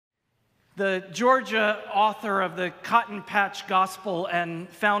The Georgia author of the Cotton Patch Gospel and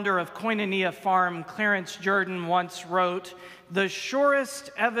founder of Koinonia Farm, Clarence Jordan, once wrote, "The surest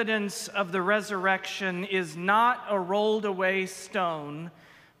evidence of the resurrection is not a rolled away stone,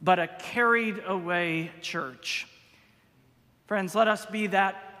 but a carried away church." Friends, let us be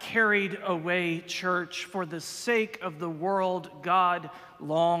that carried away church for the sake of the world God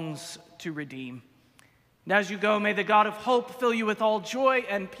longs to redeem. And as you go, may the God of hope fill you with all joy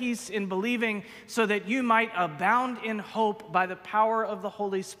and peace in believing, so that you might abound in hope by the power of the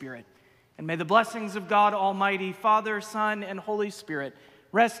Holy Spirit. And may the blessings of God Almighty, Father, Son, and Holy Spirit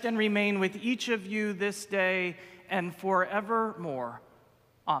rest and remain with each of you this day and forevermore.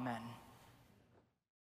 Amen.